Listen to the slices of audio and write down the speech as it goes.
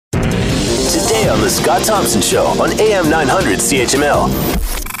Today on The Scott Thompson Show on AM 900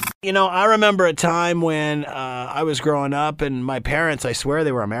 CHML. You know, I remember a time when I was growing up, and my parents, I swear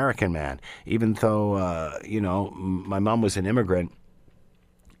they were American, man. Even though, my mom was an immigrant.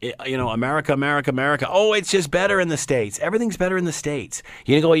 America, America, America. Oh, it's just better in the States. Everything's better in the States.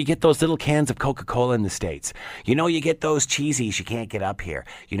 You get those little cans of Coca-Cola in the States. You get those cheesies you can't get up here.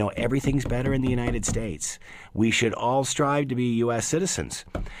 Everything's better in the United States. We should all strive to be U.S. citizens.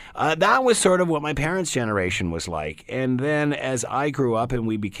 That was sort of what my parents' generation was like. And then as I grew up and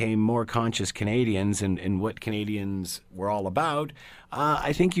we became more conscious Canadians and what Canadians were all about,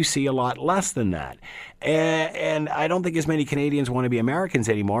 I think you see a lot less than that. And I don't think as many Canadians want to be Americans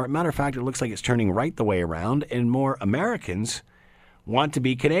anymore. Matter of fact, it looks like it's turning right the way around, and more Americans want to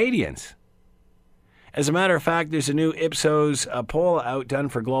be Canadians. As a matter of fact, there's a new Ipsos poll out done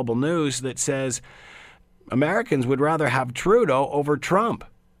for Global News that says Americans would rather have Trudeau over Trump.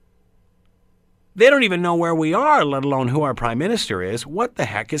 They don't even know where we are, let alone who our prime minister is. What the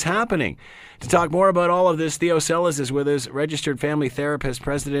heck is happening? To talk more about all of this, Theo Sellis is with us, registered family therapist,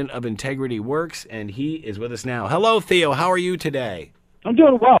 president of Integrity Works, and he is with us now. Hello, Theo. How are you today? I'm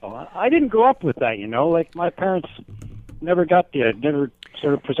doing well. I didn't grow up with that, Like, my parents never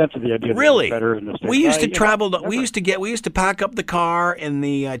sort of presented the idea that really? It was better in the States. We used to travel. We used to pack up the car in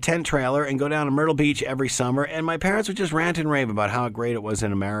the tent trailer and go down to Myrtle Beach every summer. And my parents would just rant and rave about how great it was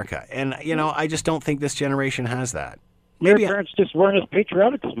in America. And I just don't think this generation has that. Maybe your parents just weren't as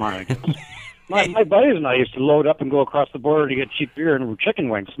patriotic as mine. My buddies and I used to load up and go across the border to get cheap beer and chicken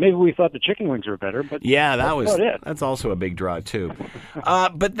wings. Maybe we thought the chicken wings were better, but yeah, that's that's also a big draw too.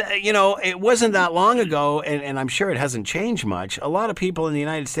 It wasn't that long ago, and I'm sure it hasn't changed much. A lot of people in the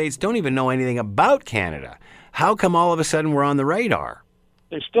United States don't even know anything about Canada. How come all of a sudden we're on the radar?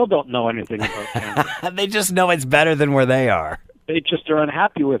 They still don't know anything about Canada. They just know it's better than where they are. They just are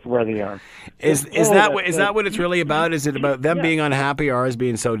unhappy with where they are. Is that what it's really about? Is it about them being unhappy or ours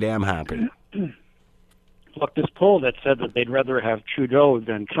being so damn happy? Look, this poll that said that they'd rather have Trudeau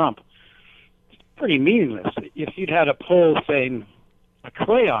than Trump, it's pretty meaningless. If you'd had a poll saying a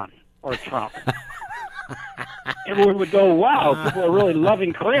crayon or Trump, everyone would go, wow, people are really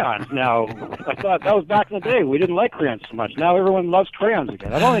loving crayons now. I thought that was back in the day. We didn't like crayons so much. Now everyone loves crayons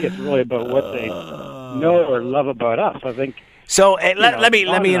again. I don't think it's really about what they know or love about us. I think... So let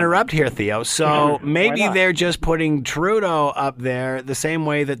me interrupt here, Theo. So maybe they're just putting Trudeau up there the same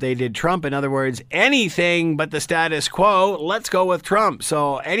way that they did Trump. In other words, anything but the status quo. Let's go with Trump.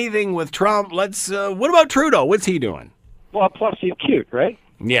 So anything with Trump. Let's. What about Trudeau? What's he doing? Well, plus he's cute, right?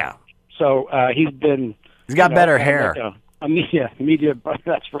 Yeah. So he's got better hair. Like a media.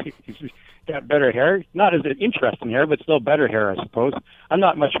 That's right. He's got better hair. Not as interesting hair, but still better hair, I suppose. I'm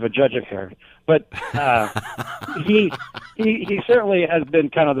not much of a judge of hair, but he certainly has been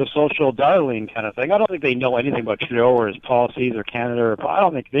kind of the social darling kind of thing. I don't think they know anything about Trudeau or his policies or Canada. I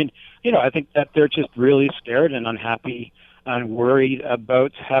don't think they. I think that they're just really scared and unhappy and worried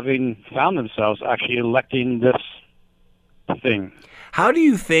about having found themselves actually electing this thing. How do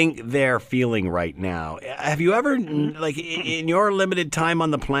you think they're feeling right now? Have you ever, like, in your limited time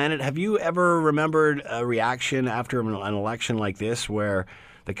on the planet, have you ever remembered a reaction after an election like this where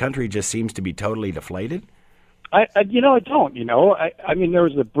the country just seems to be totally deflated? I don't. I mean, there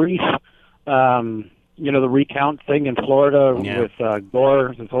was a brief, the recount thing in Florida with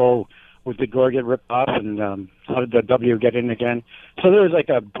Gore. Did Gore get ripped off, and how did the W get in again? So there was like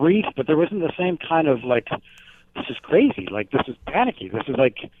a brief, but there wasn't the same kind of like, this is crazy. Like, this is panicky. This is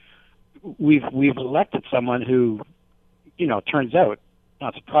like we've elected someone who, turns out,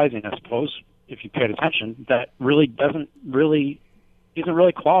 not surprising, I suppose, if you paid attention, that isn't really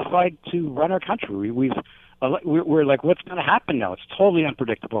qualified to run our country. We're like, what's going to happen now? It's totally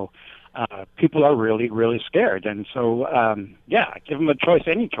unpredictable. People are really, really scared, and so give them a choice,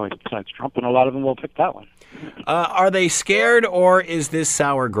 any choice besides Trump, and a lot of them will pick that one. Are they scared, or is this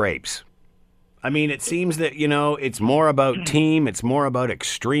sour grapes? I mean, it seems that, it's more about team, it's more about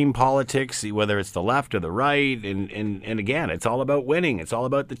extreme politics, whether it's the left or the right, and again, it's all about winning, it's all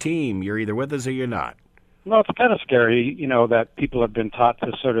about the team. You're either with us or you're not. Well, it's kind of scary, that people have been taught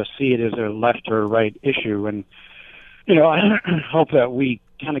to sort of see it as a left or right issue, and, I hope that we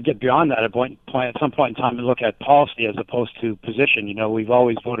kind of get beyond that at some point in time and look at policy as opposed to position. We've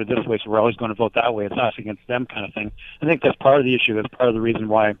always voted this way, so we're always going to vote that way. It's us against them kind of thing. I think that's part of the issue. That's part of the reason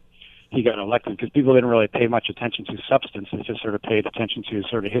why he got elected, because people didn't really pay much attention to substance. They just sort of paid attention to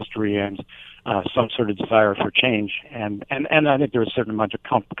sort of history and some sort of desire for change. And I think there was a certain amount of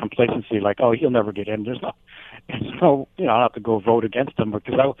complacency, like, oh, he'll never get in. There's no, I don't have to go vote against him,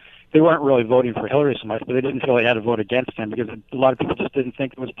 because they weren't really voting for Hillary so much, but they didn't feel they had to vote against him because a lot of people just didn't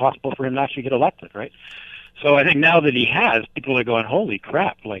think it was possible for him to actually get elected, right? So I think now that he has, people are going, holy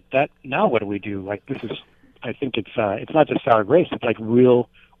crap, like that, now what do we do? Like, this is, I think it's not just sour grapes, it's like real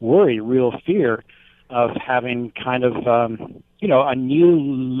worry, real fear of having kind of, a new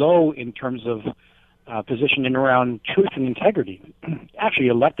low in terms of positioning around truth and integrity. Actually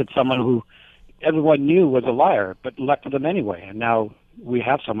elected someone who everyone knew was a liar, but elected them anyway. And now we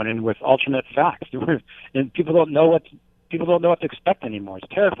have someone in with alternate facts. And people don't know what to expect anymore. It's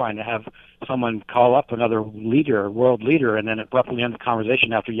terrifying to have someone call up another leader, world leader, and then abruptly end the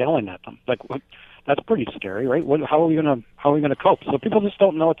conversation after yelling at them. Like, that's pretty scary, right? How are we gonna cope? So people just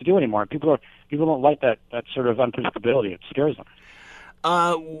don't know what to do anymore. People don't like that sort of unpredictability. It scares them.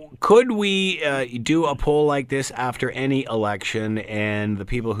 Could we do a poll like this after any election, and the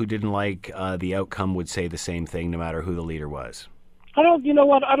people who didn't like the outcome would say the same thing, no matter who the leader was? I don't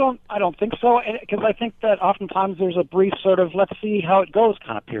think so, because I think that oftentimes there's a brief sort of let's see how it goes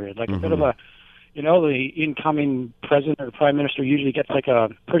kind of period, like a bit of a, the incoming president or prime minister usually gets like a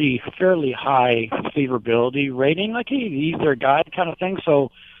fairly high favorability rating, like he's their guy kind of thing.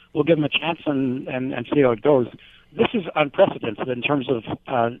 So we'll give him a chance and see how it goes. This is unprecedented in terms of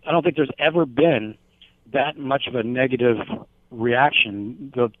I don't think there's ever been that much of a negative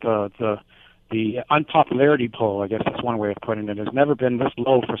reaction. The unpopularity poll, I guess that's one way of putting it, has never been this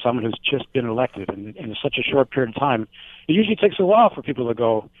low for someone who's just been elected in such a short period of time. It usually takes a while for people to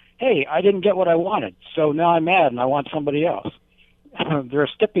go, hey, I didn't get what I wanted, so now I'm mad and I want somebody else. They're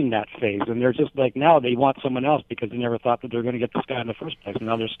skipping that phase, and they're just like, now they want someone else because they never thought that they were going to get this guy in the first place, and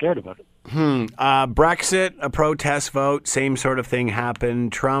now they're scared about it. Brexit, a protest vote, same sort of thing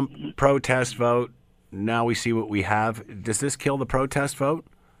happened. Trump, protest vote. Now we see what we have. Does this kill the protest vote?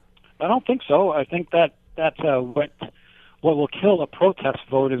 I don't think so. I think that what will kill a protest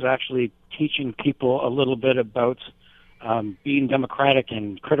vote is actually teaching people a little bit about being democratic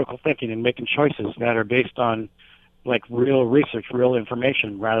and critical thinking and making choices that are based on like real research, real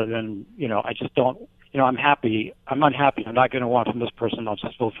information, rather than I just don't. I'm happy. I'm unhappy. I'm not going to want from this person. I'll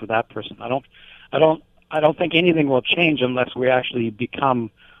just vote for that person. I don't think anything will change unless we actually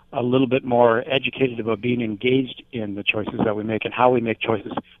become a little bit more educated about being engaged in the choices that we make and how we make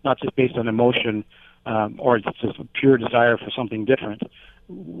choices, not just based on emotion or just a pure desire for something different.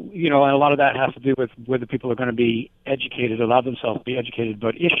 And a lot of that has to do with whether people are going to be educated, allow themselves to be educated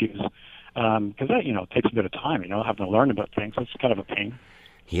about issues, because that takes a bit of time, having to learn about things. It's kind of a pain.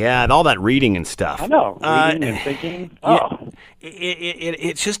 Yeah, and all that reading and stuff. I know, reading and thinking. Oh.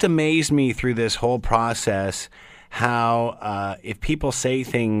 It's just amazed me through this whole process how if people say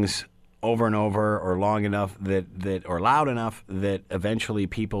things over and over or long enough that or loud enough that eventually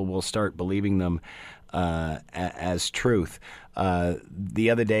people will start believing them as truth. The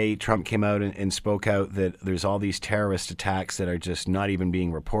other day, Trump came out and spoke out that there's all these terrorist attacks that are just not even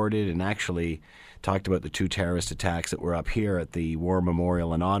being reported, and actually talked about the 2 terrorist attacks that were up here at the War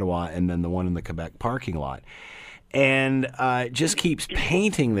Memorial in Ottawa and then the one in the Quebec parking lot. And just keeps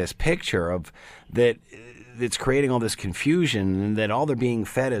painting this picture of that it's creating all this confusion and that all they're being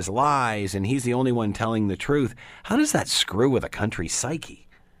fed is lies and he's the only one telling the truth. How does that screw with a country's psyche?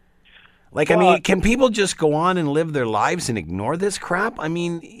 Like, I mean, can people just go on and live their lives and ignore this crap? I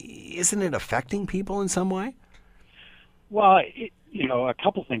mean, isn't it affecting people in some way? Well, a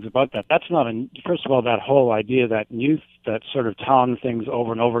couple things about that. That's not first of all, that whole idea that that sort of telling things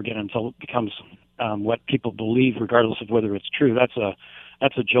over and over again until it becomes what people believe, regardless of whether it's true. That's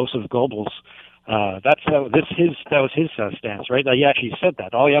a Joseph Goebbels. That was his stance, right? He actually said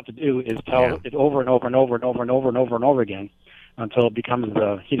that. All you have to do is tell it over and over and over and over and over and over and over again until it becomes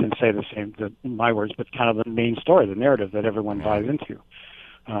he didn't say the same, my words, but kind of the main story, the narrative that everyone buys into.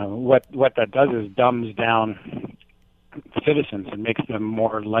 What that does is dumbs down citizens and makes them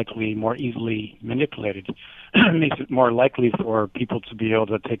more likely, more easily manipulated. Makes it more likely for people to be able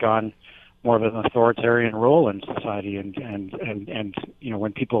to take on more of an authoritarian role in society, and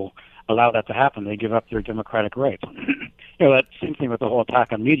when people allow that to happen, they give up their democratic rights. That same thing with the whole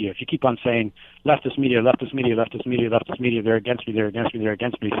attack on media. If you keep on saying leftist media, leftist media, leftist media, leftist media, they're against me, they're against me, they're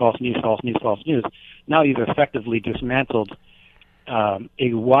against me, false news, false news, false news, now you've effectively dismantled a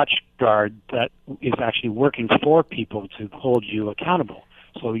watchguard that is actually working for people to hold you accountable.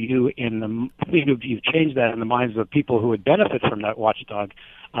 So you've changed that in the minds of people who would benefit from that watchdog,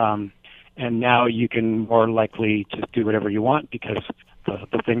 and now you can more likely just do whatever you want because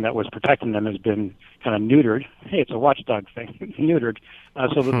the thing that was protecting them has been kind of neutered. Hey, it's a watchdog thing, neutered,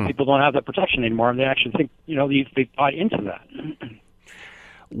 so that people don't have that protection anymore, and they actually think, they buy into that.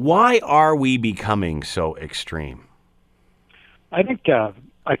 Why are we becoming so extreme? I think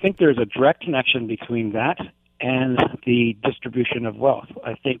there's a direct connection between that and the distribution of wealth.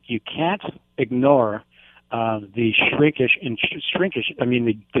 I think you can't ignore the shrinkage. I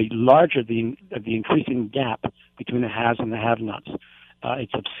mean, the larger the increasing gap between the haves and the have-nots.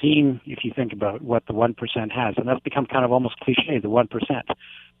 It's obscene if you think about what the 1% has, and that's become kind of almost cliche, the 1%.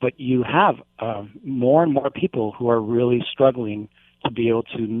 But you have more and more people who are really struggling to be able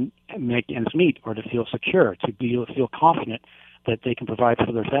to make ends meet, or to feel secure, to be able to feel confident that they can provide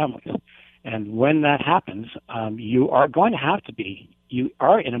for their families. And when that happens, you are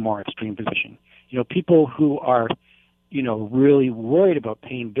in a more extreme position. People who are, really worried about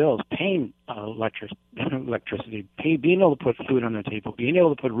paying bills, paying electricity, being able to put food on their table, being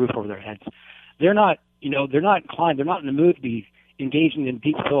able to put a roof over their heads. They're not inclined, they're not in the mood to be engaging in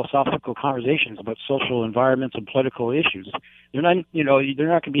deep philosophical conversations about social, environmental, and political issues. They're not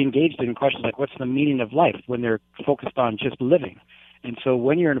going to be engaged in questions like what's the meaning of life when they're focused on just living. And so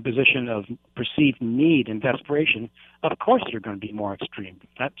when you're in a position of perceived need and desperation, of course you're going to be more extreme.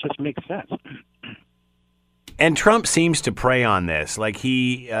 That just makes sense. And Trump seems to prey on this. Like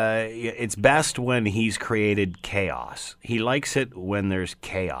it's best when he's created chaos. He likes it when there's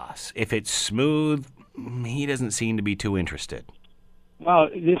chaos. If it's smooth, he doesn't seem to be too interested. Well,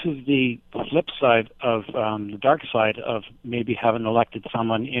 this is the flip side of the dark side of maybe having elected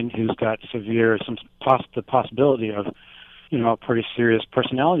someone in who's got the possibility of, a pretty serious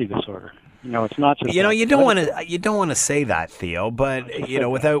personality disorder. It's not just you don't want to say that, Theo, but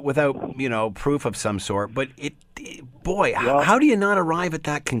without proof of some sort. But how do you not arrive at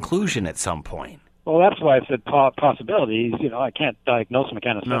that conclusion at some point? Well, that's why I said possibilities. I can't diagnose him. I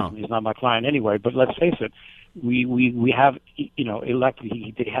can't assess him. He's not my client anyway. But let's face it, we have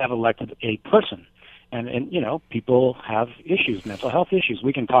elected. They have elected a person, and people have issues, mental health issues.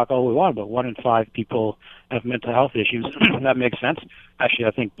 We can talk all we want about 1 in 5 people have mental health issues. That makes sense. Actually,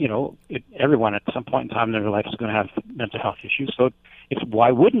 I think everyone at some point in time in their life is going to have mental health issues. So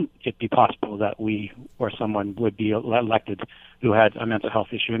why wouldn't it be possible that we or someone would be elected who had a mental health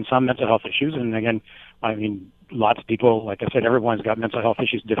issue and some mental health issues? And again, I mean, lots of people, like I said, everyone's got mental health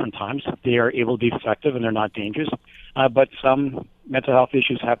issues at different times. They are able to be effective and they're not dangerous. But some mental health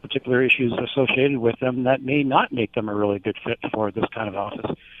issues have particular issues associated with them that may not make them a really good fit for this kind of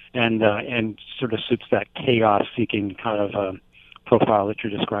office, and sort of suits that chaos-seeking kind of profile that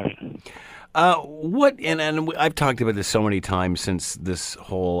you're describing. And I've talked about this so many times since this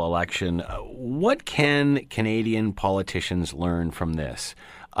whole election. What can Canadian politicians learn from this?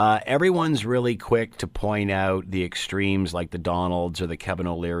 Everyone's really quick to point out the extremes like the Donalds or the Kevin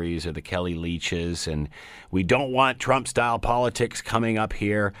O'Learys or the Kelly Leaches, and we don't want Trump-style politics coming up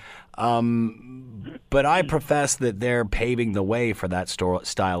here. But I profess that they're paving the way for that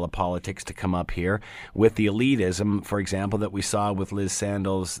style of politics to come up here with the elitism, for example, that we saw with Liz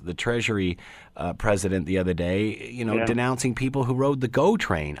Sandals, the Treasury president the other day, denouncing people who rode the GO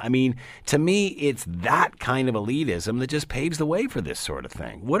train. I mean, to me, it's that kind of elitism that just paves the way for this sort of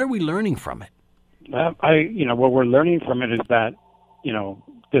thing. What are we learning from it? What we're learning from it is that,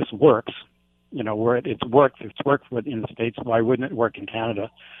 this works. It's worked in the States. Why wouldn't it work in Canada?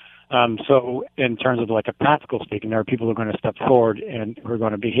 So in terms of like a practical speaking, there are people who are going to step forward and who are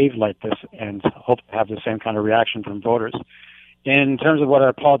going to behave like this and hope to have the same kind of reaction from voters. In terms of what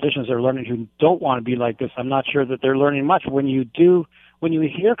our politicians are learning who don't want to be like this, I'm not sure that they're learning much. When you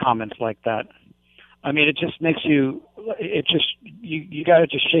hear comments like that, I mean, it just makes you got to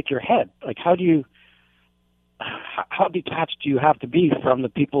just shake your head. Like, how detached do you have to be from the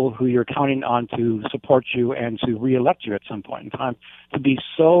people who you're counting on to support you and to reelect you at some point in time, to be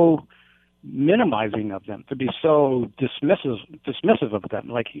so minimizing of them, to be so dismissive of them?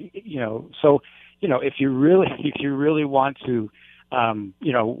 Like, if you really want to,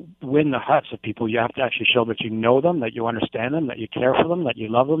 win the hearts of people, you have to actually show that you know them, that you understand them, that you care for them, that you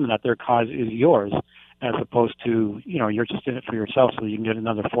love them, and that their cause is yours, as opposed to, you're just in it for yourself so you can get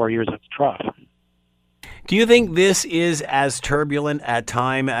another 4 years at the trough. Do you think this is as turbulent at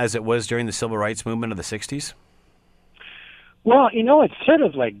time as it was during the civil rights movement of the 60s? Well, it's sort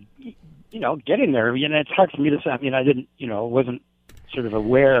of like, getting there. It's hard for me to say. I mean, I didn't, wasn't sort of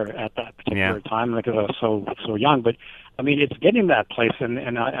aware at that particular time because I was so young. But I mean, it's getting that place, and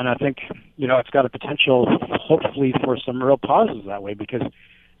I think it's got a potential, hopefully, for some real pauses that way, because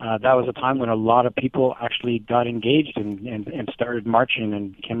that was a time when a lot of people actually got engaged and started marching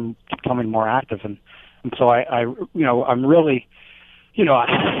and becoming more active, and so I'm really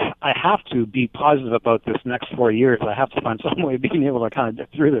I have to be positive about this next 4 years. I have to find some way of being able to kind of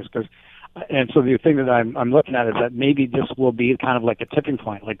get through this and so the thing that I'm looking at is that maybe this will be kind of like a tipping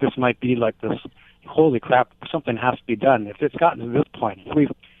point. Like this might be like this, holy crap, something has to be done. If it's gotten to this point, if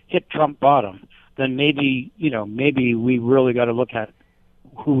we've hit Trump bottom, then maybe we really got to look at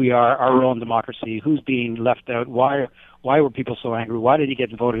who we are, our own democracy, who's being left out, why were people so angry, why did he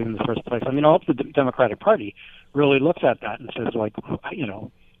get voted in the first place? I mean, I hope the Democratic Party really looks at that and says, like,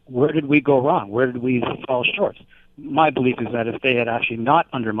 where did we go wrong? Where did we fall short? My belief is that if they had actually not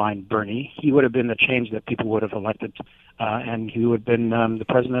undermined Bernie, he would have been the change that people would have elected, and he would have been the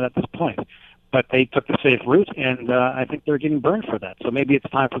president at this point. But they took the safe route, and I think they're getting burned for that. So maybe it's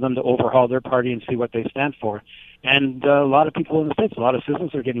time for them to overhaul their party and see what they stand for. And a lot of people in the States, a lot of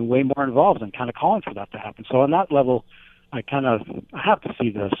citizens are getting way more involved and kind of calling for that to happen. So on that level, I have to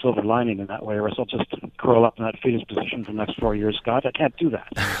see the silver lining in that way, or else I'll just curl up in that fetus position for the next 4 years, Scott. I can't do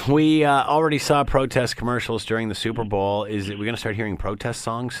that. We already saw protest commercials during the Super Bowl. We're going to start hearing protest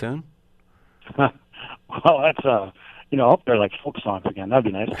songs soon? Well, that's I hope they're like folk songs again. That'd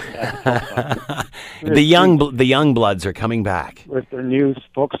be nice. The young bloods are coming back with their new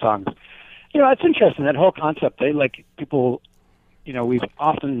folk songs. It's interesting, that whole concept. They like people. We've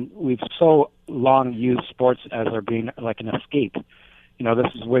so long used sports as there being like an escape.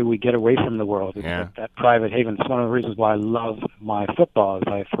 This is the way we get away from the world. Yeah. That private haven. It's one of the reasons why I love my football. Is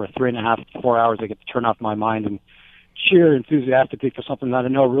for 3.5, 4 hours, I get to turn off my mind and cheer enthusiastically for something that I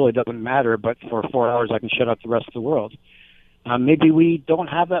know really doesn't matter, but for 4 hours I can shut out the rest of the world. Maybe we don't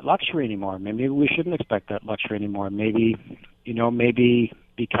have that luxury anymore. Maybe we shouldn't expect that luxury anymore. Maybe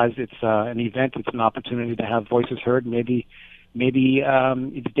because it's an event, it's an opportunity to have voices heard. Maybe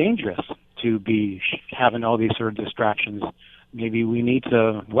it's dangerous to be having all these sort of distractions. Maybe we need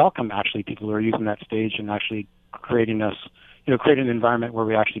to welcome actually people who are using that stage and actually create an environment where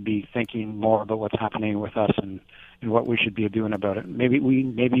we actually be thinking more about what's happening with us and what we should be doing about it. Maybe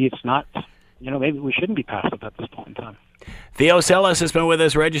it's not, maybe we shouldn't be passive at this point in time. Theo Sellis has been with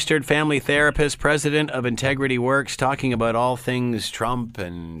us, registered family therapist, president of Integrity Works, talking about all things Trump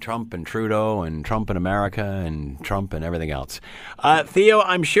and Trudeau and Trump in America and Trump and everything else. Theo,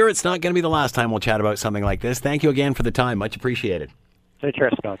 I'm sure it's not going to be the last time we'll chat about something like this. Thank you again for the time. Much appreciated. Take care,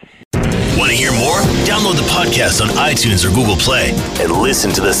 Scott. Want to hear more? Download the podcast on iTunes or Google Play and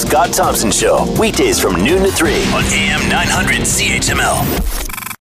listen to The Scott Thompson Show weekdays from noon to 3 on AM 900 CHML.